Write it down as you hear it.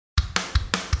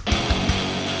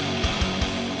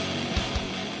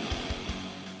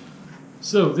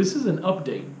So this is an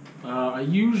update. I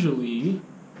usually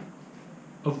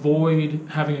avoid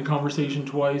having a conversation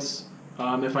twice.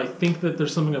 If I think that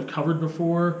there's something I've covered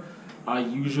before, I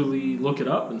usually look it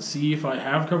up and see if I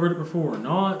have covered it before or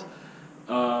not,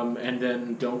 and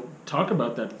then don't talk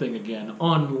about that thing again,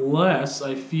 unless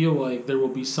I feel like there will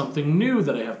be something new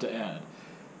that I have to add.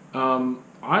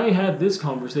 I had this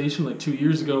conversation like 2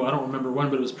 years ago, I don't remember when,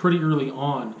 but it was pretty early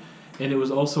on, and it was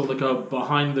also like a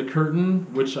behind the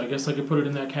curtain, which I guess I could put it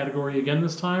in that category again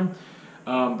this time,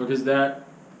 because that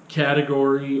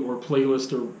category or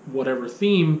playlist or whatever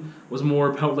theme was more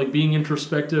about like being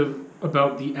introspective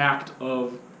about the act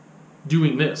of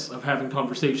doing this, of having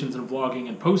conversations and vlogging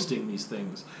and posting these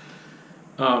things.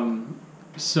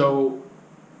 So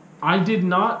I did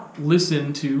not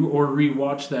listen to or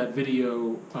rewatch that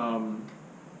video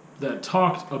that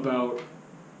talked about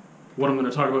what I'm going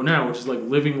to talk about now, which is like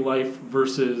living life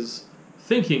versus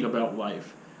thinking about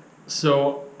life.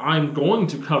 So I'm going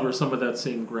to cover some of that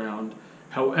same ground.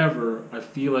 However, I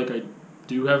feel like I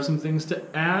do have some things to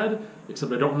add,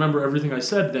 except I don't remember everything I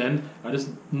said then. I just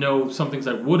know some things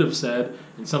I would have said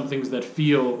and some things that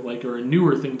feel like are a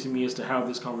newer thing to me as to how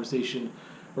this conversation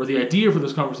or the idea for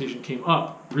this conversation came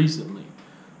up recently.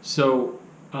 So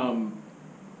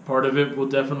part of it will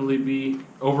definitely be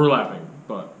overlapping,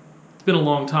 but it's been a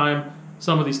long time.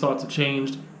 Some of these thoughts have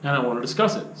changed, and I want to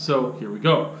discuss it. So here we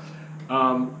go.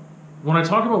 When I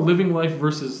talk about living life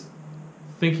versus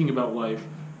thinking about life,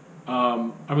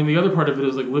 I mean, the other part of it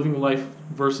is like living life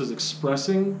versus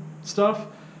expressing stuff.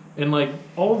 And like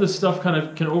all of this stuff kind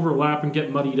of can overlap and get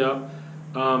muddied up.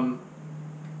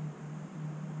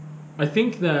 I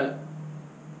think that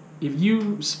if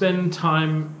you spend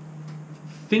time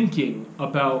thinking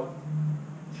about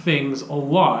things a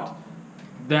lot,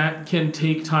 that can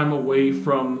take time away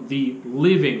from the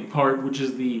living part, which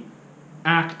is the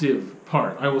active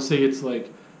part. I will say it's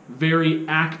like very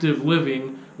active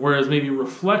living, whereas maybe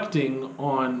reflecting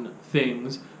on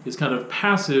things is kind of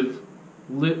passive.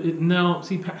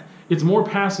 It's more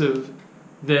passive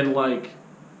than like,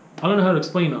 I don't know how to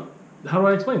explain it. How do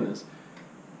I explain this?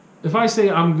 If I say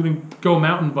I'm going to go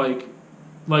mountain bike,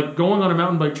 like going on a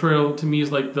mountain bike trail to me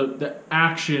is like the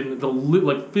action,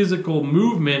 like physical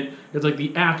movement. It's like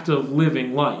the act of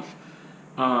living life.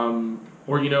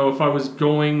 Or, you know, if I was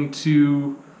going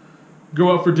to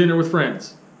go out for dinner with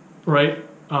friends, right?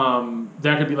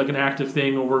 That could be like an active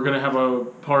thing, or we're going to have a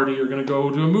party, or going to go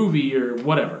to a movie, or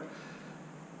whatever.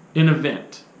 An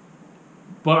event.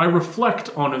 But I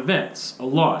reflect on events a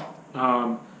lot.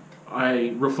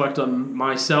 I reflect on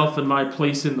myself and my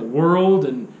place in the world,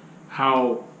 and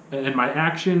my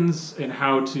actions, and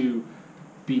how to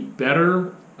be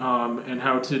better, and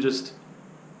how to just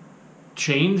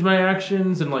change my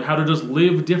actions, and like how to just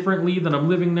live differently than I'm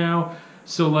living now.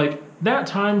 So like that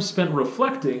time spent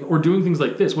reflecting or doing things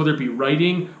like this, whether it be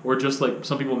writing or just like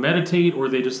some people meditate, or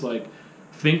they just like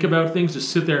think about things, just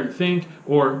sit there and think,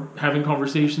 or having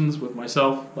conversations with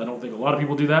myself. I don't think a lot of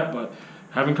people do that, but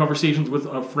having conversations with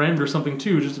a friend or something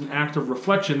too, just an act of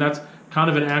reflection. That's kind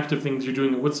of an active thing that you're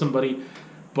doing it with somebody.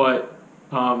 But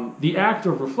the act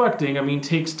of reflecting, I mean,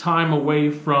 takes time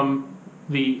away from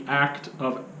the act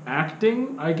of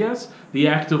acting, I guess. The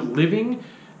act of living,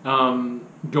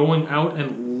 going out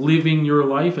and living your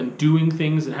life and doing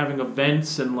things and having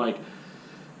events and like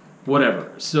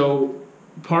whatever. So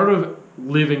part of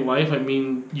living life, I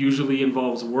mean, usually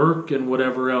involves work and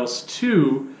whatever else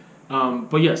too.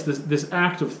 But yes, this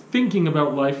act of thinking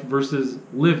about life versus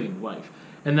living life,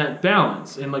 and that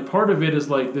balance. And like part of it is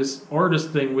like this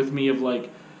artist thing with me of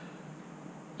like,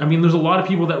 I mean, there's a lot of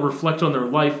people that reflect on their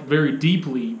life very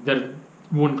deeply that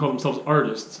wouldn't call themselves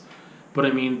artists. But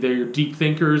I mean, they're deep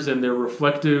thinkers and they're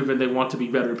reflective and they want to be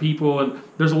better people. And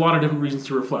there's a lot of different reasons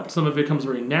to reflect. Some of it comes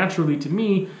very naturally to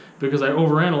me because I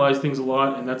overanalyze things a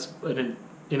lot, and that's an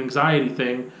anxiety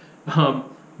thing.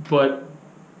 But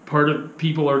part of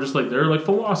people are just like, they're like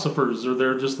philosophers, or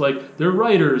they're just like, they're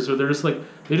writers, or they just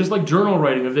like journal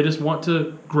writing, or they just want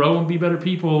to grow and be better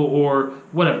people, or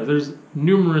whatever. There's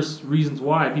numerous reasons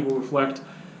why people reflect.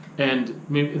 And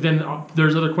maybe then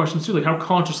there's other questions too, like how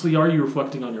consciously are you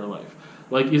reflecting on your life?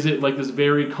 Like, is it like this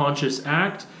very conscious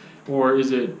act, or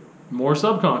is it more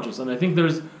subconscious? And I think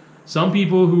there's some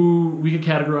people who we could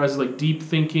categorize as like deep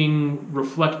thinking,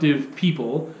 reflective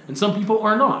people, and some people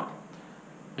are not.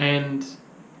 And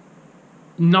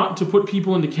not to put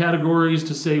people into categories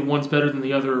to say one's better than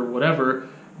the other or whatever,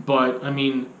 but I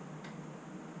mean,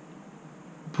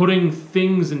 putting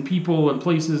things and people and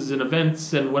places and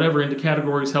events and whatever into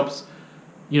categories helps,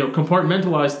 you know,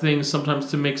 compartmentalize things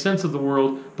sometimes to make sense of the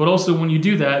world. But also when you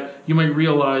do that, you might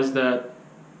realize that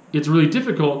it's really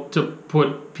difficult to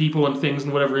put people and things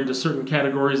and whatever into certain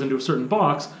categories, into a certain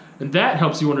box, and that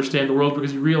helps you understand the world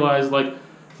because you realize like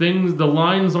the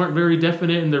lines aren't very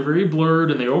definite and they're very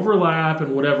blurred and they overlap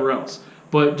and whatever else.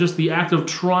 But just the act of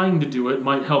trying to do it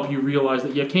might help you realize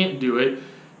that you can't do it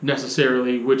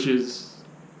necessarily, which is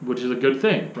a good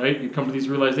thing, right? You come to these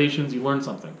realizations, you learn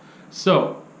something.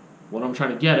 So, what I'm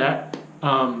trying to get at,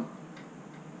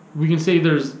 we can say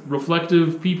there's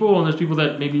reflective people and there's people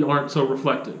that maybe aren't so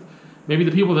reflective. Maybe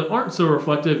the people that aren't so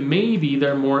reflective, maybe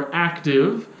they're more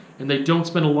active and they don't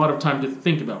spend a lot of time to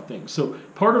think about things. So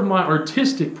part of my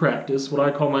artistic practice, what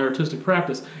I call my artistic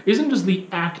practice, isn't just the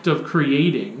act of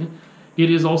creating. It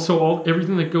is also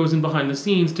everything that goes in behind the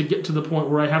scenes to get to the point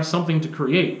where I have something to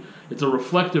create. It's a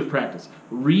reflective practice.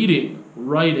 Reading,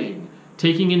 writing,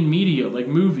 taking in media, like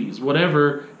movies,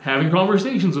 whatever, having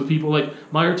conversations with people. Like,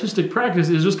 my artistic practice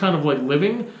is just kind of like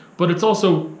living, but it's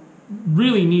also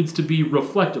really needs to be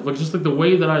reflective. Like, just like the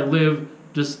way that I live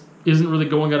just isn't really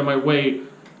going out of my way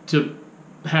to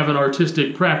have an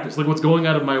artistic practice. Like, what's going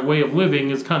out of my way of living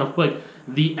is kind of like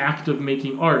the act of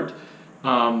making art.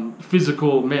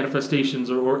 Physical manifestations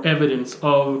or evidence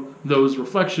of those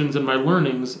reflections and my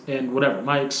learnings and whatever.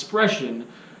 My expression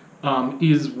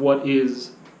is what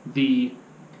is the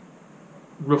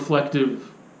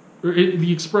reflective,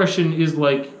 the expression is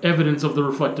like evidence of the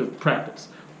reflective practice.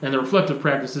 And the reflective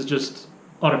practice is just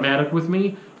automatic with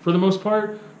me for the most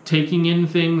part. Taking in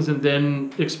things and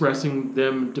then expressing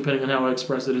them, depending on how I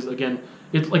express it, is, again,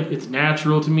 it's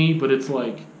natural to me, but it's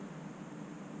like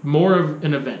more of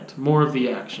an event, more of the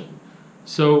action.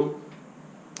 So,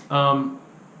 I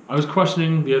was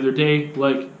questioning the other day,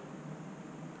 like,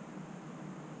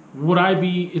 would I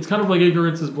be, it's kind of like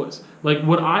ignorance is bliss. Like,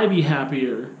 would I be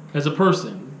happier as a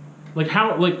person? Like,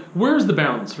 where's the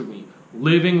balance for me?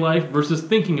 Living life versus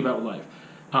thinking about life.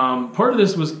 Part of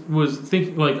this was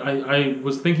thinking, like, I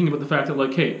was thinking about the fact that,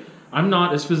 like, hey, I'm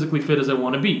not as physically fit as I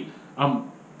want to be.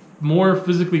 I'm more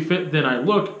physically fit than I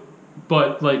look,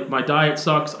 but, like, my diet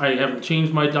sucks. I haven't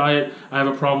changed my diet. I have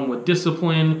a problem with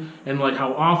discipline and, like,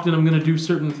 how often I'm going to do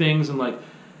certain things. And, like,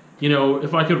 you know,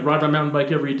 if I could ride my mountain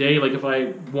bike every day, like, if I,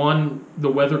 one, the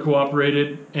weather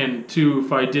cooperated, and two,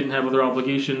 if I didn't have other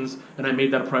obligations and I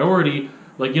made that a priority,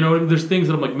 like, you know, there's things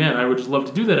that I'm like, man, I would just love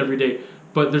to do that every day.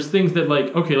 But there's things that,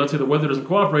 like, okay, let's say the weather doesn't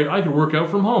cooperate, I could work out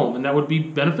from home, and that would be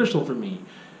beneficial for me.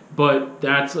 But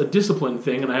that's a discipline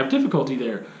thing, and I have difficulty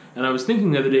there. And I was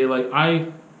thinking the other day, like,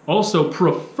 I also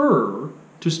prefer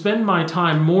to spend my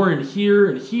time more in here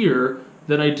and here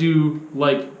than I do,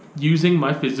 like, using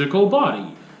my physical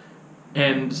body.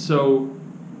 And so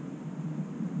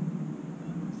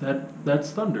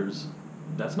that's thunders.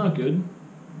 That's not good.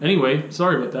 Anyway,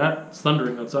 sorry about that. It's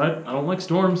thundering outside. I don't like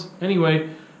storms. Anyway,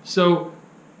 so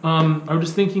I was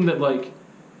just thinking that, like,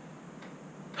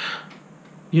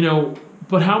 you know,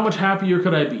 but how much happier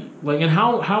could I be? Like, and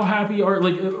how happy are,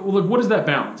 like, what is that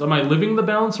balance? Am I living the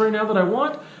balance right now that I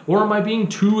want? Or am I being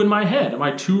too in my head? Am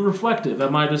I too reflective?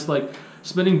 Am I just, like,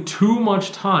 spending too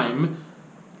much time,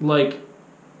 like,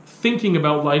 thinking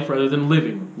about life rather than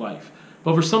living life?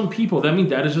 But for some people,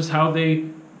 that is just how they,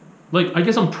 like, I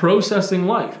guess I'm processing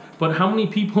life. But how many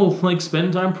people, like,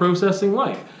 spend time processing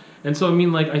life? And so, I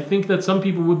mean, like, I think that some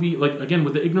people would be, like, again,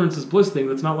 with the ignorance is bliss thing,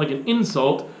 that's not like an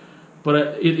insult, but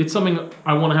it's something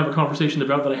I want to have a conversation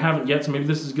about that I haven't yet, so maybe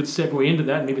this is a good segue into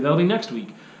that, and maybe that'll be next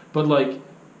week. But, like,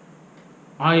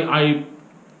 I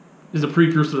is a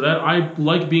precursor to that. I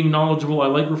like being knowledgeable, I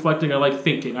like reflecting, I like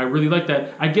thinking. I really like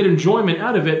that. I get enjoyment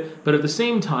out of it, but at the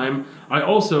same time, I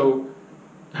also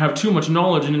have too much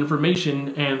knowledge and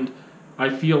information, and I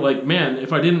feel like, man,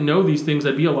 if I didn't know these things,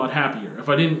 I'd be a lot happier. If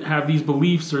I didn't have these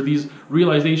beliefs or these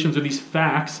realizations or these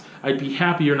facts, I'd be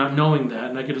happier not knowing that,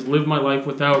 and I could just live my life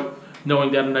without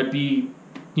knowing that, and I'd be,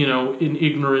 you know, in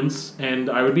ignorance, and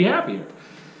I would be happier.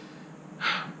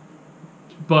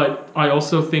 But I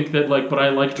also think that, like, but I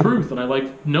like truth, and I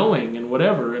like knowing, and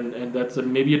whatever, and that's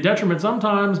maybe a detriment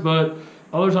sometimes, but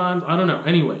other times, I don't know.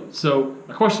 Anyway, so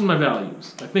I question my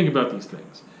values. I think about these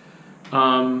things.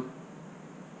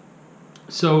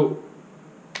 So,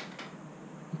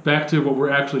 back to what we're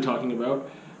actually talking about.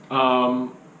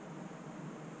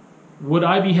 Would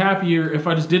I be happier if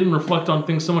I just didn't reflect on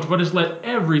things so much, if I just let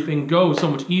everything go so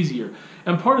much easier?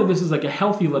 And part of this is like a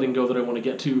healthy letting go that I want to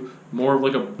get to, more of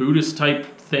like a Buddhist type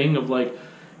thing of like,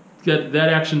 that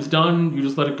action's done, you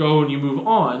just let it go and you move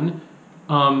on.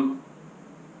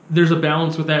 There's a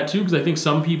balance with that too, because I think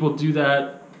some people do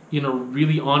that in a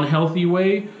really unhealthy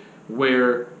way,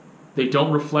 where they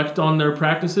don't reflect on their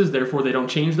practices, therefore they don't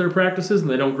change their practices, and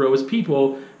they don't grow as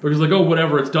people, because like, oh,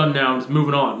 whatever, it's done now, I'm just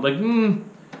moving on. Like,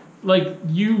 like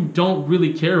you don't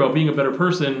really care about being a better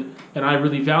person, and I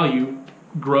really value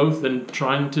growth and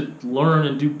trying to learn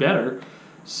and do better.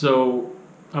 So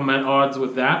I'm at odds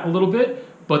with that a little bit.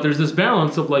 But there's this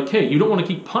balance of like, hey, you don't want to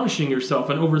keep punishing yourself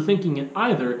and overthinking it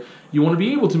either. You want to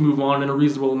be able to move on in a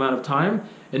reasonable amount of time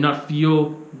and not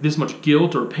feel this much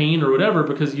guilt or pain or whatever,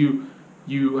 because you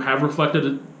have reflected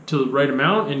it to the right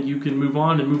amount, and you can move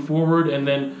on and move forward, and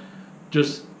then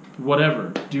just whatever,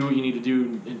 do what you need to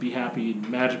do and be happy and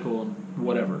magical and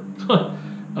whatever.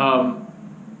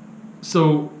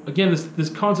 So again, this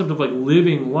concept of like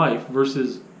living life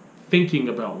versus thinking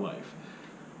about life.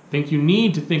 I think you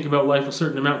need to think about life a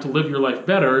certain amount to live your life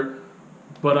better,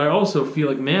 but I also feel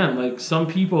like, man, like some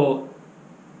people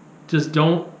just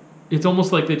don't, it's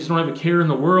almost like they just don't have a care in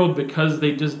the world because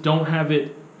they just don't have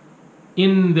it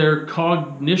in their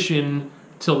cognition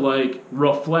to like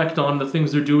reflect on the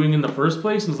things they're doing in the first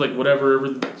place. And it's like whatever,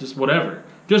 just whatever,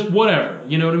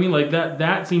 you know what I mean? Like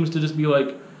that seems to just be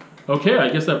like, okay, I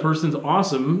guess that person's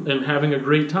awesome and having a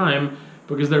great time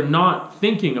because they're not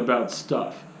thinking about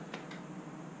stuff.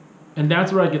 And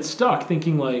that's where I get stuck,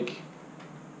 thinking like,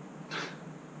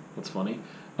 that's funny.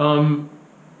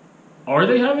 Are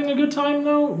they having a good time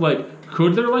though? Like,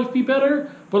 could their life be better?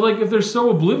 But like, if they're so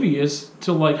oblivious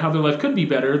to like how their life could be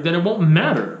better, then it won't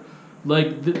matter.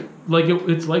 Like,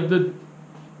 it's like the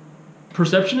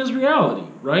perception is reality,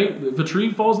 right? If a tree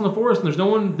falls in the forest and there's no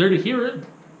one there to hear it,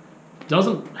 it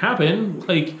doesn't happen.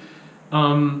 Like,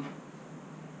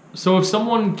 so if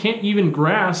someone can't even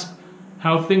grasp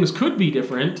how things could be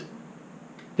different,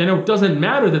 then it doesn't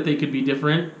matter that they could be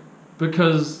different,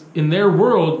 because in their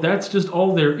world, that's just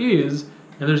all there is,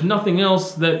 and there's nothing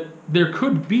else that there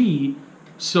could be.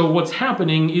 So what's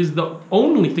happening is the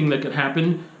only thing that could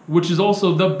happen, which is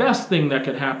also the best thing that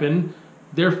could happen.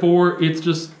 Therefore, it's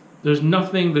just, there's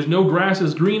nothing, there's no grass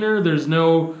is greener, there's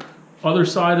no other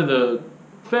side of the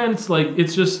fence. Like,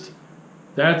 it's just,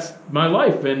 that's my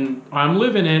life, and I'm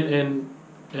living it,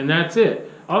 and that's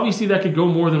it. Obviously, that could go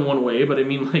more than one way, but I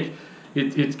mean, like,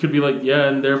 it could be like, yeah,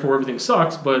 and therefore everything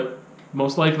sucks, but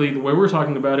most likely the way we're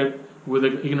talking about it with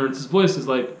ignorance is bliss is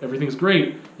like everything's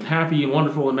great and happy and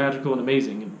wonderful and magical and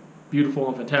amazing and beautiful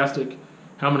and fantastic.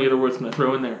 How many other words can I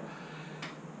throw in there?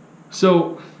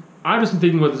 So I've just been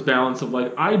thinking about this balance of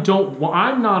like,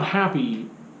 I'm not happy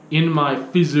in my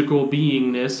physical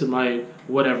beingness and my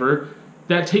whatever.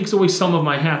 That takes away some of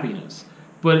my happiness.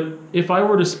 But if I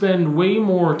were to spend way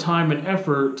more time and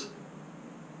effort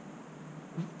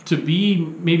to be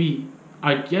maybe,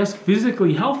 I guess,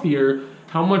 physically healthier,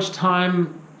 how much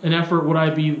time and effort would I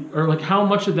be, or like how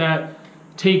much of that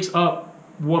takes up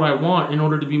what I want in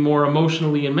order to be more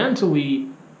emotionally and mentally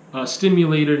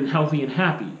stimulated and healthy and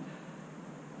happy?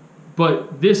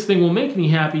 But this thing will make me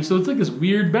happy, so it's like this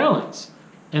weird balance.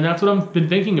 And that's what I've been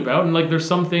thinking about. And like there's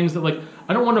some things that like,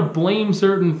 I don't want to blame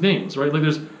certain things, right? Like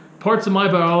there's parts of my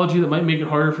biology that might make it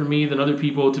harder for me than other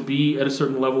people to be at a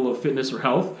certain level of fitness or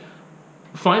health.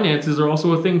 Finances are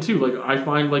also a thing too. Like I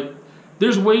find like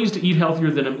there's ways to eat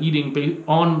healthier than I'm eating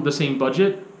on the same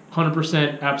budget.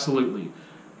 100%, absolutely.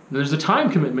 There's a time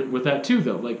commitment with that too,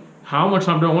 though. Like how much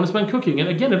time do I want to spend cooking? And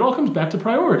again, it all comes back to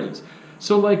priorities.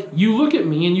 So like you look at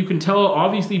me and you can tell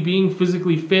obviously being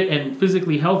physically fit and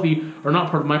physically healthy are not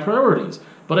part of my priorities.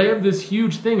 But I have this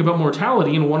huge thing about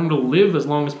mortality and wanting to live as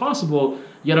long as possible,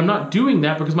 yet I'm not doing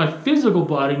that because my physical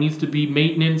body needs to be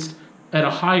maintained at a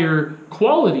higher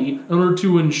quality in order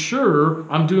to ensure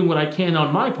I'm doing what I can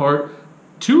on my part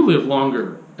to live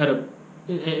longer at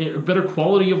a better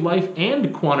quality of life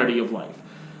and quantity of life.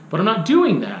 But I'm not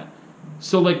doing that.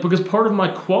 So like, because part of my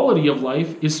quality of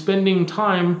life is spending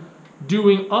time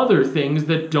doing other things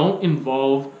that don't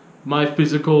involve my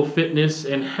physical fitness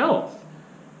and health.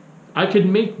 I could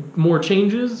make more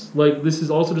changes. Like this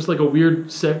is also just like a weird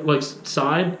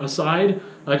aside.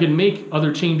 I can make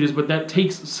other changes, but that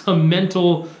takes some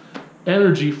mental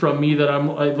energy from me that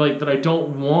I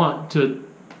don't want to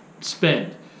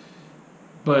spend.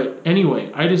 But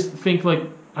anyway, I just think like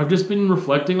I've just been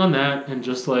reflecting on that and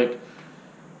just like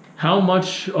how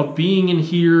much of being in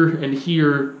here and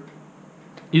here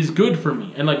is good for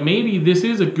me. And like maybe this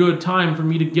is a good time for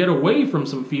me to get away from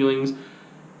some feelings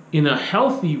in a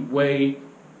healthy way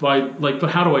by like,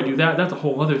 but how do I do that? That's a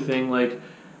whole other thing. Like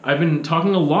I've been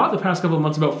talking a lot the past couple of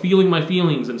months about feeling my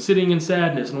feelings and sitting in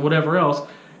sadness and whatever else.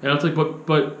 And it's like,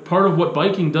 but part of what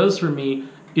biking does for me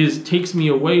is takes me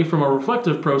away from a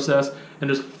reflective process and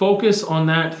just focus on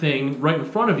that thing right in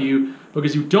front of you,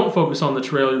 because you don't focus on the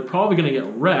trail, you're probably going to get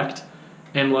wrecked.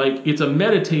 And like, it's a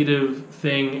meditative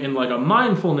thing and like a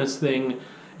mindfulness thing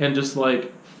and just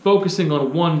like focusing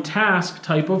on one task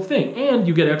type of thing. And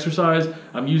you get exercise,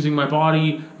 I'm using my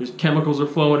body, there's chemicals are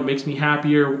flowing, it makes me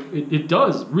happier. It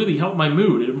does really help my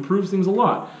mood. It improves things a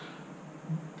lot.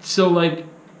 So like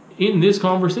in this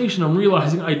conversation, I'm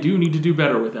realizing I do need to do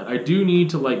better with that. I do need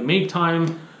to like make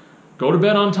time. Go to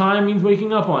bed on time means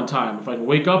waking up on time. If I can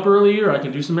wake up earlier, I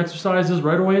can do some exercises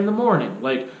right away in the morning.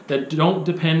 Like that don't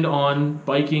depend on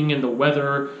biking and the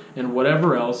weather and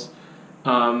whatever else.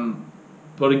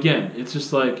 But again, it's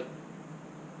just like,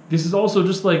 this is also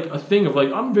just like a thing of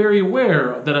like, I'm very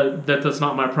aware that that's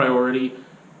not my priority.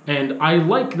 And I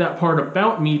like that part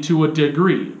about me to a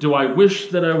degree. Do I wish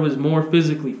that I was more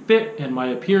physically fit and my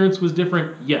appearance was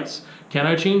different? Yes. Can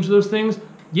I change those things?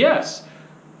 Yes.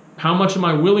 How much am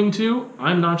I willing to?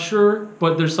 I'm not sure,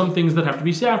 but there's some things that have to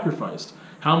be sacrificed.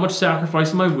 How much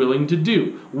sacrifice am I willing to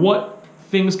do? What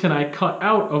things can I cut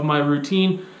out of my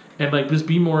routine and like just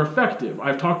be more effective?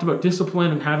 I've talked about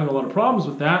discipline and having a lot of problems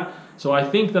with that, so I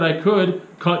think that I could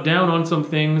cut down on some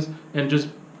things and just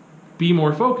be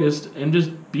more focused and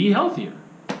just be healthier.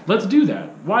 Let's do that.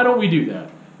 Why don't we do that?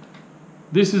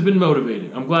 This has been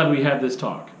motivating. I'm glad we had this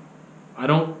talk.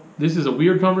 This is a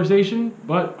weird conversation,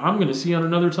 but I'm going to see you on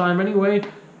another time anyway,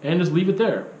 and just leave it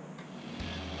there.